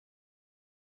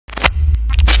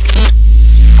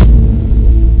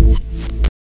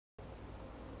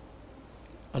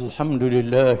الحمد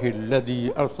لله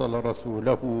الذي أرسل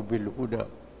رسوله بالهدى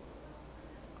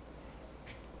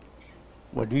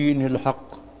ودين الحق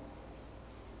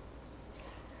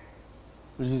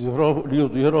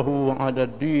ليظهره على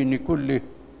الدين كله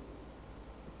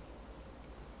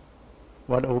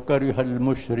ولو كره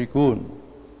المشركون.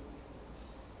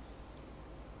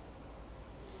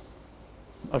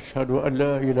 أشهد أن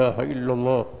لا إله إلا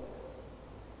الله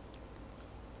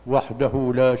وحده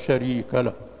لا شريك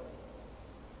له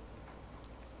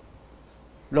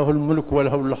له الملك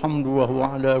وله الحمد وهو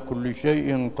على كل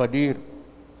شيء قدير.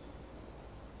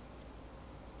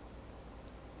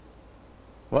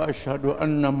 وأشهد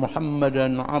أن محمدًا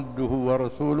عبده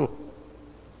ورسوله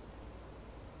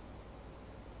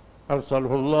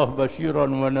أرسله الله بشيرًا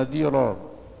ونذيرًا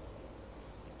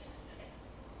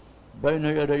بين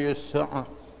يدي الساعة،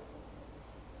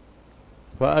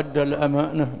 فأدى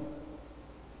الأمانة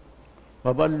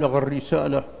وبلغ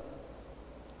الرسالة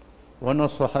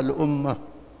ونصح الأمة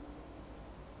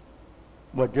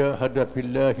وجاهد في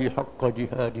الله حق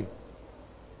جهاده.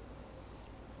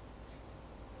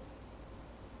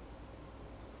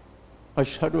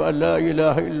 أشهد أن لا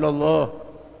إله إلا الله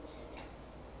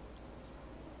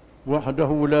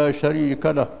وحده لا شريك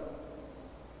له.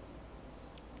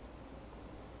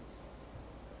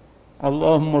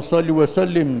 اللهم صل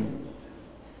وسلم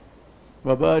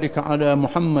وبارك على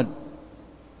محمد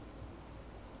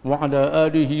وعلى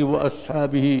آله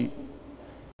وأصحابه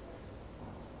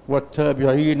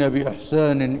والتابعين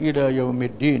بإحسان إلى يوم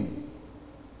الدين.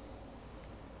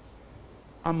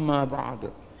 أما بعد،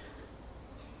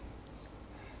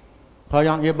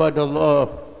 فيا عباد الله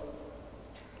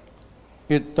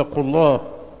اتقوا الله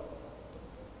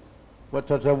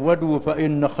وتزودوا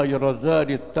فإن خير الزاد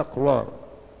التقوى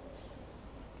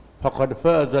فقد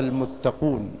فاز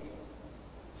المتقون.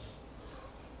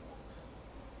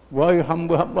 Wahai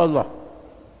hamba-hamba Allah,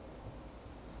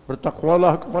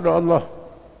 bertakwalah kepada Allah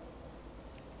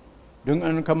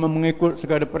dengan kamu mengikut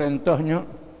segala perintahnya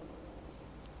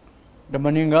dan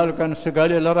meninggalkan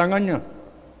segala larangannya,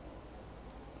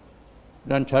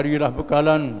 dan carilah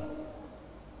bekalan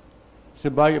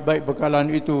sebaik-baik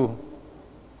bekalan itu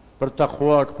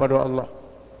bertakwa kepada Allah.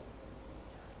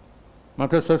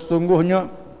 Maka sesungguhnya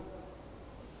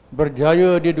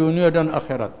berjaya di dunia dan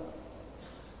akhirat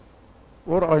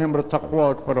orang yang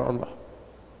bertakwa kepada Allah.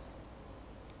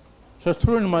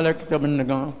 Seterusnya malah kita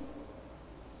mendengar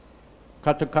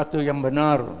kata-kata yang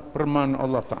benar firman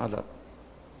Allah Ta'ala.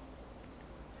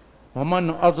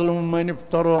 وَمَنْ أَظْلَمُ مَنِ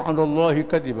افْتَرَى عَلَى اللَّهِ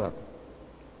كَذِبًا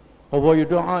وَهُوَ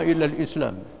يُدْعَى إِلَى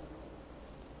الْإِسْلَامِ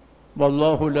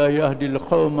وَاللَّهُ لَا يَهْدِي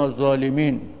الْقَوْمَ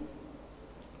الظَّالِمِينَ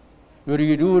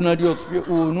يُرِيدُونَ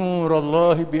لِيُطْفِئُوا نُورَ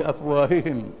اللَّهِ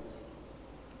بِأَفْوَاهِهِمْ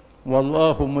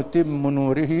وَاللَّهُ مُتِمُّ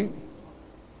نُورِهِ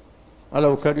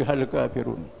وَلَوْ كَرِهَ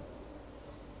الْكَافِرُونَ.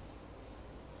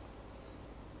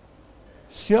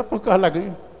 Siapakah lagi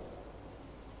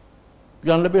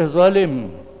yang lebih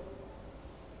zalim,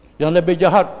 yang lebih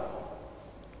jahat?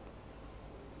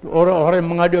 Orang-orang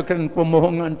yang mengadakan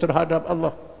pembohongan terhadap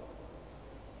Allah,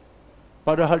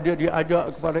 padahal dia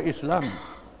diajak kepada Islam,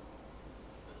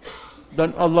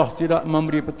 dan Allah tidak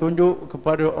memberi petunjuk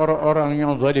kepada orang-orang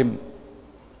yang zalim.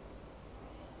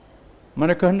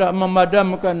 Mereka hendak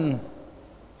memadamkan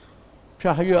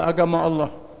cahaya agama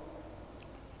Allah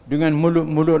dengan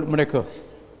mulut-mulut mereka.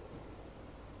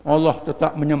 Allah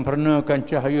tetap menyempurnakan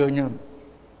cahayanya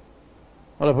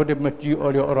walaupun dibenci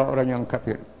oleh orang-orang yang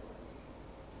kafir.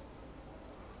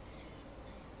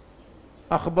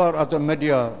 Akhbar atau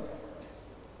media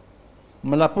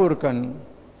melaporkan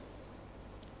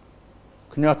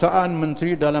kenyataan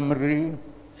Menteri Dalam Negeri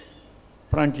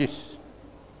Perancis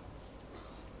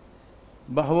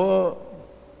bahawa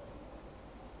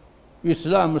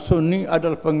Islam Sunni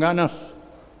adalah pengganas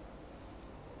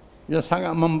yang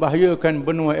sangat membahayakan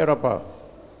benua Eropah.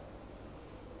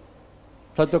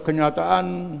 Satu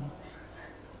kenyataan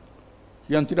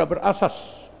yang tidak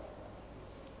berasas.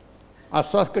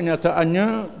 Asas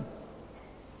kenyataannya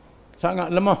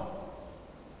sangat lemah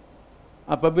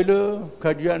apabila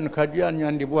kajian-kajian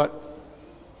yang dibuat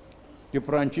di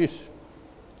Perancis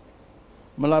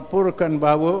melaporkan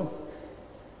bahawa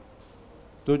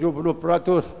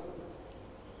 70%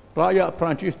 rakyat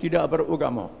Perancis tidak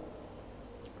beragama,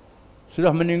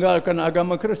 sudah meninggalkan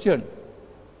agama Kristian.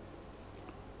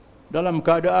 Dalam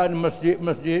keadaan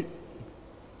masjid-masjid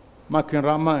makin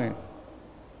ramai,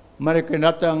 mereka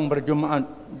datang berjumaat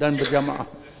dan berjamaah.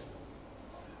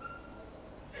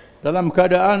 Dalam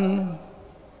keadaan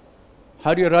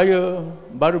hari raya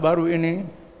baru-baru ini,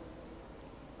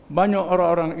 banyak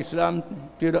orang-orang Islam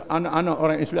anak-anak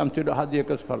orang Islam tidak hadir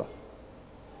ke sekolah.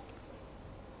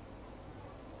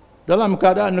 dalam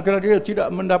keadaan negara dia tidak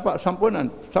mendapat sampunan,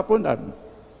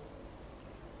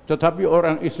 tetapi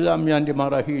orang Islam yang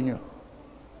dimarahinya.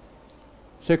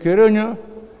 Sekiranya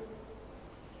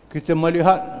kita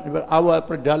melihat awal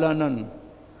perjalanan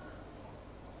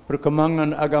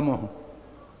perkembangan agama,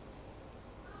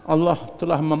 Allah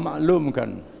telah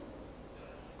memaklumkan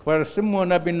kepada semua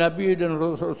nabi-nabi dan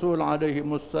rasul alaihi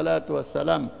wassalatu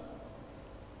wassalam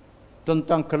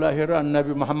tentang kelahiran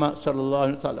Nabi Muhammad sallallahu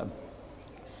alaihi wasallam.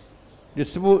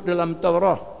 Disebut dalam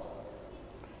Taurat,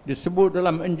 disebut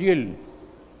dalam Injil,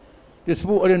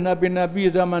 disebut oleh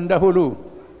nabi-nabi zaman dahulu,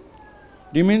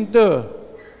 diminta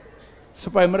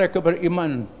supaya mereka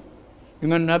beriman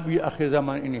dengan nabi akhir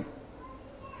zaman ini.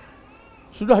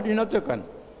 Sudah dinyatakan,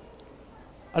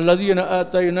 alladzina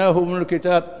atainahumul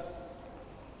kitab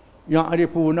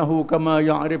ya'rifunahu kama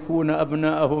ya'rifuna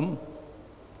abna'ahum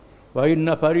wa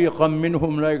inna fariqan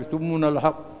minhum la yaktumuna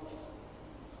al-haq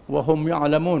wa hum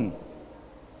ya'lamun.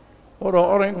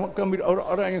 Orang-orang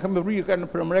yang kami berikan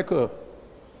kepada mereka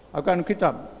akan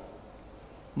kitab,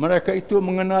 mereka itu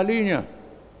mengenalinya,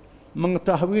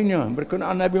 mengetahuinya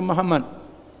berkenaan Nabi Muhammad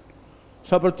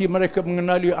seperti mereka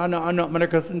mengenali anak-anak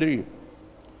mereka sendiri,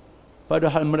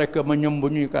 padahal mereka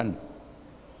menyembunyikan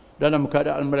dalam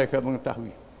keadaan mereka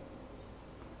mengetahui.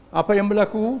 Apa yang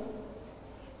berlaku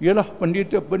ialah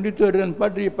pendeta-pendeta dan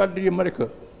padri-padri mereka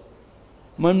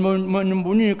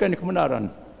menyembunyikan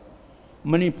kebenaran,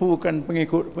 menipukan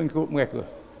pengikut-pengikut mereka.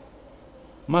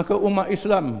 Maka umat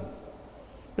Islam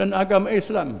dan agama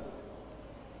Islam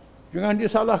jangan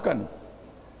disalahkan.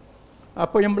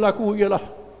 Apa yang berlaku ialah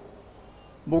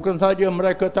bukan saja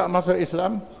mereka tak masuk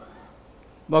Islam,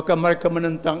 bahkan mereka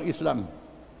menentang Islam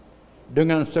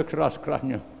dengan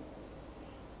sekeras-kerasnya.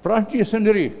 Perancis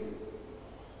sendiri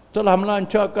telah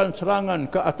melancarkan serangan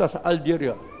ke atas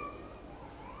Algeria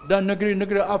dan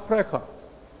negeri-negeri Afrika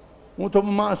untuk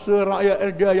memaksa rakyat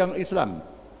Algeria yang Islam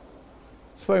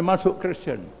supaya masuk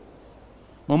Kristian.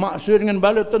 Memaksa dengan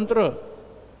bala tentera,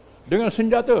 dengan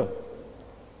senjata.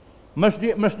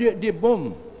 Masjid-masjid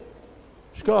dibom,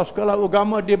 sekolah-sekolah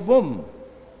agama dibom,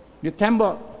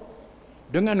 ditembak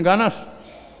dengan ganas.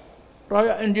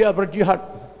 Rakyat India berjihad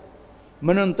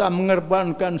menentang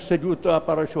mengorbankan sejuta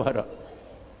para syuhada.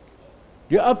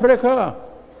 Di Afrika,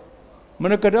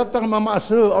 mereka datang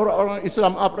memaksa orang-orang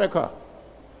Islam Afrika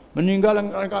meninggalkan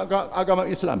agama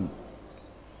Islam.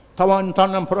 Tawan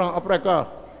tanam perang Afrika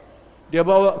dia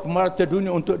bawa ke mata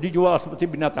dunia untuk dijual seperti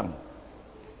binatang.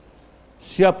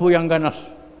 Siapa yang ganas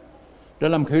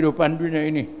dalam kehidupan dunia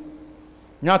ini?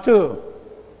 Nyata,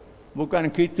 bukan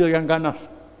kita yang ganas,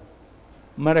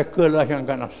 mereka lah yang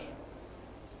ganas.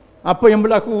 Apa yang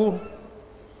berlaku?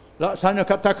 Laksana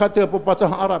kata-kata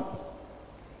pepatah Arab,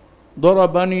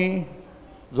 darabani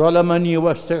zalamani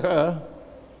wastaka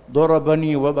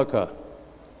darabani wabaka.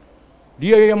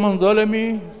 Dia yang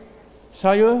menzalimi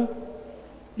saya,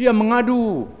 dia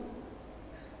mengadu.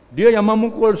 Dia yang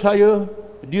memukul saya,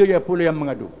 dia yang pula yang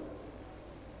mengadu.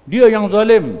 Dia yang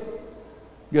zalim,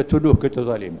 dia tuduh kita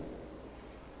zalim.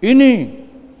 Ini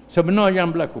sebenarnya yang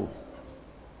berlaku.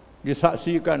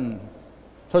 Disaksikan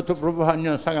satu perubahan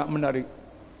yang sangat menarik.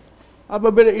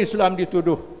 Apabila Islam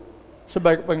dituduh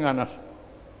sebagai pengganas,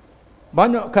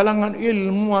 banyak kalangan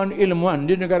ilmuwan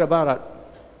di negara barat,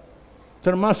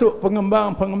 termasuk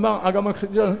pengembang agama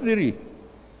Kristen sendiri,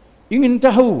 ingin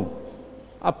tahu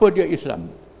apa dia Islam.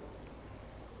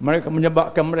 Mereka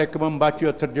menyebabkan mereka membaca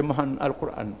terjemahan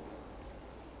Al-Quran,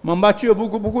 membaca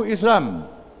buku-buku Islam.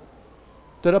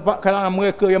 Terdapat kalangan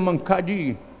mereka yang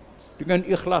mengkaji dengan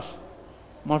ikhlas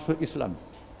masuk Islam.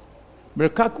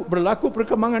 Berlaku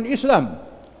perkembangan Islam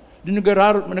di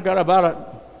negara barat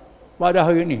pada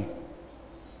hari ini,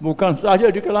 bukan saja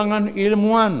di kalangan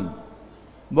ilmuwan,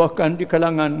 bahkan di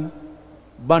kalangan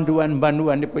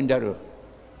banduan-banduan di penjara.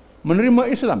 Menerima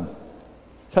Islam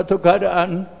satu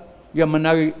keadaan yang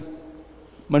menarik,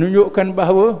 menunjukkan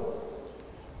bahawa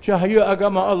cahaya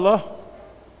agama Allah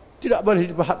tidak boleh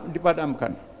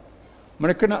dipadamkan.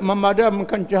 Mereka nak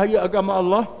memadamkan cahaya agama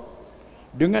Allah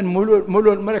dengan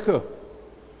mulut-mulut mereka.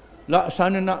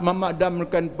 Laksana nak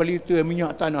memadamkan pelita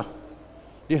minyak tanah,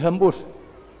 dihembus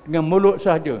dengan mulut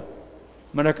sahaja.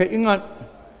 Mereka ingat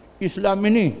Islam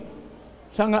ini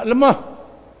sangat lemah.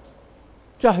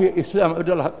 Cahaya Islam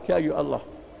adalah cahaya Allah,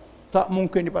 tak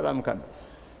mungkin dipadamkan.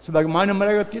 Sebagaimana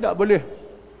mereka tidak boleh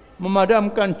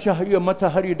memadamkan cahaya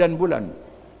matahari dan bulan,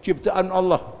 ciptaan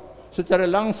Allah secara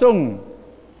langsung,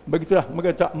 begitulah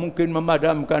mereka tak mungkin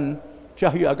memadamkan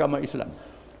cahaya agama Islam.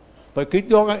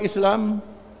 Begitu orang Islam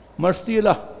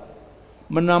mestilah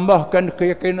menambahkan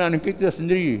keyakinan kita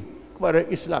sendiri kepada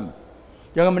Islam.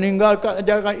 Jangan meninggalkan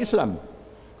ajaran Islam,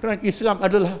 kerana Islam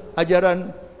adalah ajaran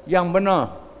yang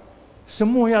benar.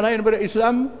 Semua yang lain daripada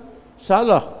Islam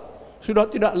salah. Sudah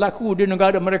tidak laku di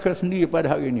negara mereka sendiri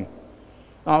pada hari ini.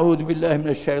 A'udzu billahi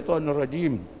minasyaitonir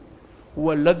rajim.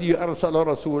 Huwallazi arsala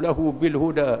rasulahu bil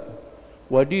huda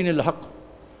wa dinil haqq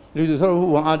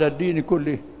liyudhhirahu 'ala ad-din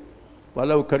kullih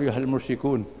walau karihal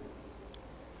musyrikun.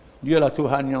 Dialah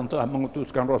Tuhan yang telah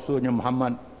mengutuskan Rasulnya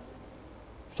Muhammad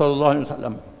sallallahu alaihi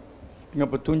wasallam dengan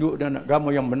petunjuk dan agama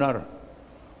yang benar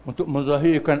untuk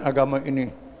menzahirkan agama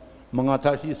ini,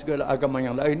 mengatasi segala agama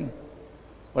yang lain,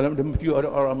 walau demikian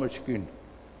orang-orang musyrikin.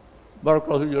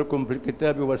 Barakallahu lakum fil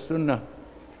kitab was sunnah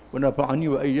wa nafa'ani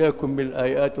wa iyyakum bil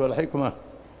ayati wal hikmah.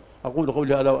 Aqulu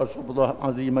qawli hadha wa astaghfirullah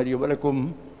al-azim li wa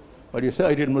lakum wa li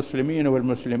sa'iril muslimin wal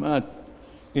muslimat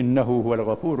innahu huwal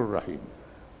ghafurur rahim.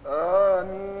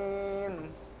 آمين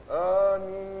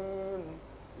آمين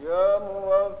يا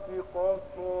موفق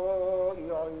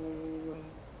الطائعين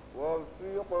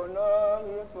وفقنا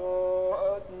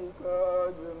لطاعتك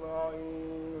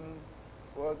أجمعين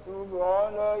وتب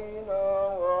علينا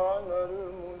وعلى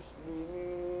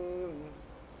المسلمين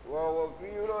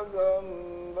وغفر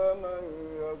ذنب من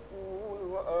يقول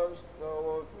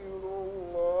أستغفر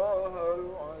الله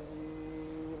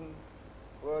العظيم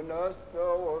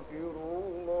ونستغفر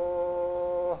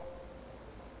الله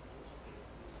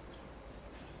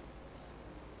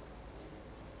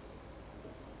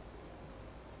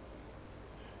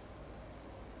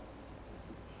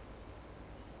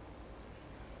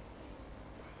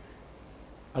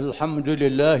الحمد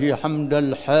لله حمد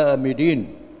الحامدين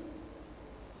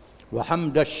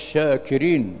وحمد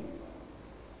الشاكرين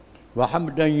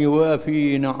وحمدا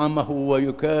يوافي نعمه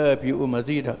ويكافئ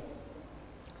مزيده.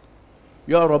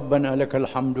 يا ربنا لك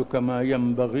الحمد كما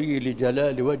ينبغي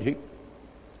لجلال وجهك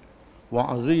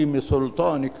وعظيم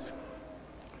سلطانك.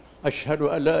 أشهد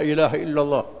أن لا إله إلا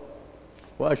الله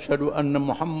وأشهد أن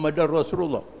محمدا رسول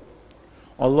الله.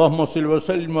 اللهم صل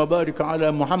وسلم وبارك على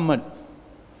محمد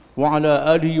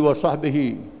وعلى آله وصحبه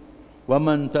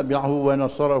ومن تبعه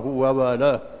ونصره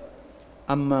ووالاه.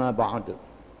 أما بعد.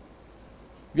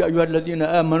 يا أيها الذين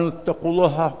آمنوا اتقوا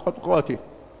الله حق تقاته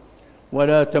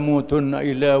ولا تموتن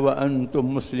إلا وأنتم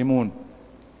مسلمون.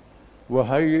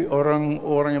 Wahai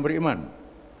orang-orang yang beriman,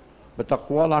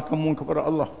 bertakwalah kamu kepada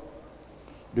Allah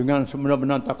dengan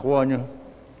sebenar-benar takwanya,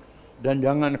 dan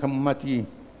jangan kamu mati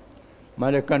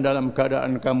melainkan dalam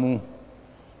keadaan kamu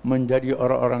menjadi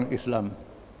orang-orang Islam.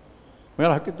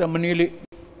 Marilah kita menilik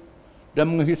dan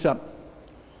menghisap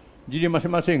diri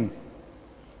masing-masing,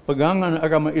 pegangan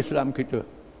agama Islam kita,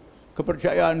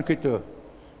 kepercayaan kita,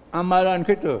 amalan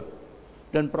kita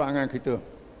dan perangai kita.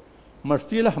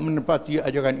 Mestilah menepati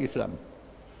ajaran Islam.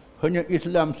 Hanya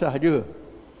Islam sahaja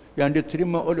yang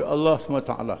diterima oleh Allah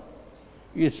SWT.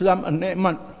 Islam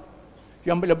nikmat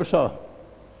yang bila besar,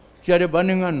 tiada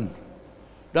bandingan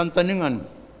dan tandingan.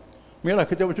 Marilah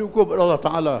kita bersyukur kepada Allah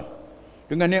Ta'ala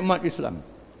dengan nikmat Islam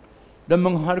dan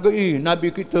menghargai Nabi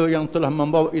kita yang telah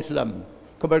membawa Islam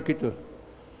kepada kita,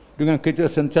 dengan kita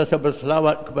sentiasa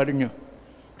berselawat kepadanya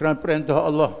kerana perintah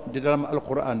Allah di dalam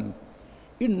Al-Quran.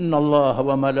 Inna Allah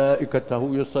wa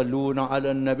malaikatahu yusalluna ala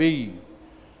nabi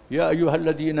ya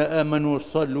ayyuhalladzina amanu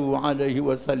sallu alaihi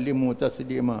wa sallimu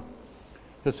taslima.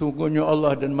 Sesungguhnya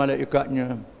Allah dan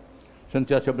malaikatnya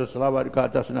sentiasa berselawat ke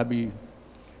atas Nabi.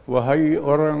 Wahai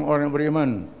orang-orang beriman,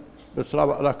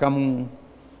 berselawatlah kamu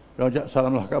dan ucap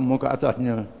salamlah kamu ke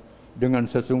atasnya dengan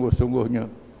sesungguh-sungguhnya.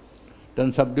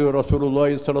 Dan sabda Rasulullah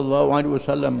sallallahu alaihi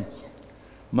wasallam,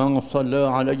 "Man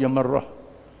shalla alayya marrah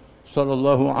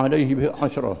sallallahu alaihi bi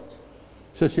asyra."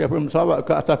 Sesiapa yang berselawat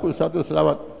ke atasku satu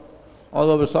selawat,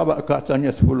 Allah berselawat ke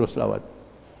atasnya 10 selawat.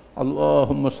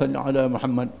 Allahumma salli ala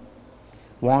Muhammad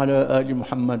wa ala ali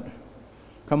Muhammad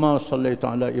kama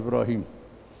sallaita ala Ibrahim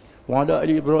wa ala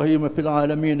ali Ibrahim fil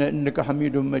alamin innaka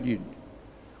Hamidum Majid.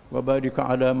 Wa barik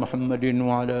ala Muhammadin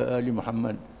wa ala ali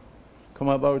Muhammad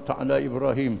kama barakta ala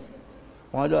Ibrahim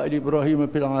wa ala ali Ibrahim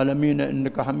fil alamin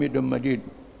innaka Hamidum Majid.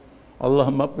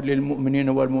 Allahumma ighfir lil mu'minina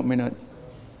wal mu'minat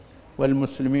wal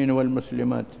muslimina wal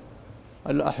muslimat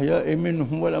al ahya'i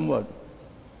minhum wal amwat.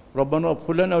 Rabbana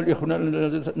ighfir lana wa li ikhwanina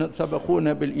alladhina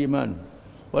sabaquna bil iman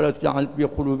wa la taj'al fi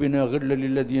qulubina ghillan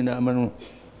lil ladzina amanu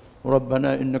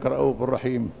rabbana innaka ra'ufur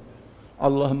rahim.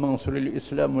 Allahumma ansur lil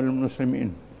islam wal muslimin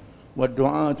wad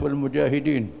du'at wal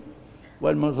mujahidin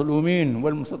wal mazlumin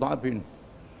wal mustad'afin.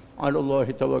 Ala Allah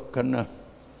tawakkalna.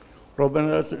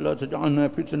 ربنا لا تجعلنا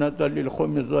فتنة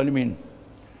للقوم الظالمين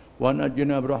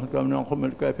ونجنا برحمتك من القوم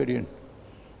الكافرين.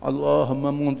 اللهم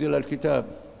منزل الكتاب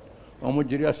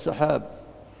ومجري السحاب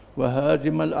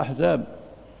وهازم الأحزاب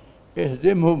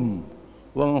اهزمهم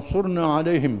وانصرنا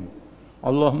عليهم.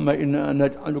 اللهم إنا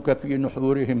نجعلك في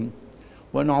نحورهم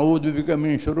ونعوذ بك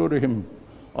من شرورهم.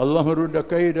 اللهم رد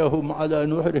كيدهم على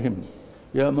نحرهم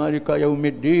يا مالك يوم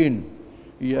الدين.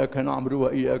 إياك نعبد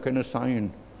وإياك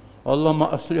نستعين. اللهم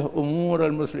أصلح أمور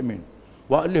المسلمين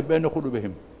وألف بين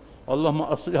قلوبهم. اللهم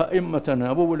أصلح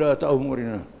أئمتنا وولاة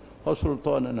أمورنا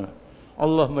وسلطاننا.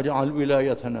 اللهم اجعل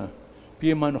ولايتنا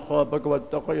في من خافك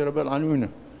واتقى يا رب العالمين.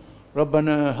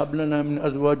 ربنا هب لنا من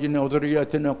أزواجنا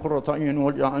وذرياتنا قرة أعين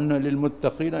واجعلنا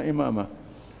للمتقين إماما.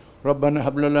 ربنا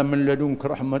هب لنا من لدنك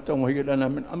رحمة وهي لنا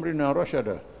من أمرنا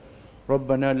رشدا.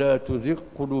 ربنا لا تزغ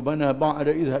قلوبنا بعد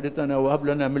إذ هديتنا وهب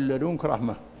لنا من لدنك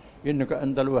رحمة إنك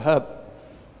أنت الوهاب.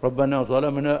 ربنا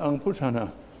ظلمنا أنفسنا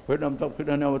وإن لم تغفر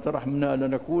لنا وترحمنا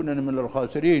لنكونن من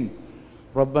الخاسرين.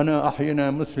 ربنا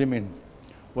أحينا مسلمين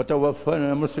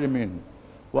وتوفنا مسلمين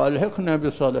وألحقنا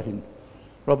بالصالحين.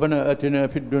 ربنا آتنا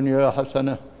في الدنيا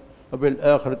حسنة وفي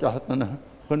الآخرة حسنة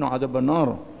وقنا عذاب النار.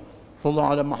 صلى الله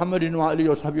على محمد وعلى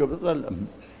آله وصحبه وسلم.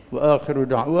 وآخر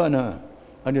دعوانا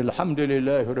أن الحمد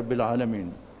لله رب العالمين.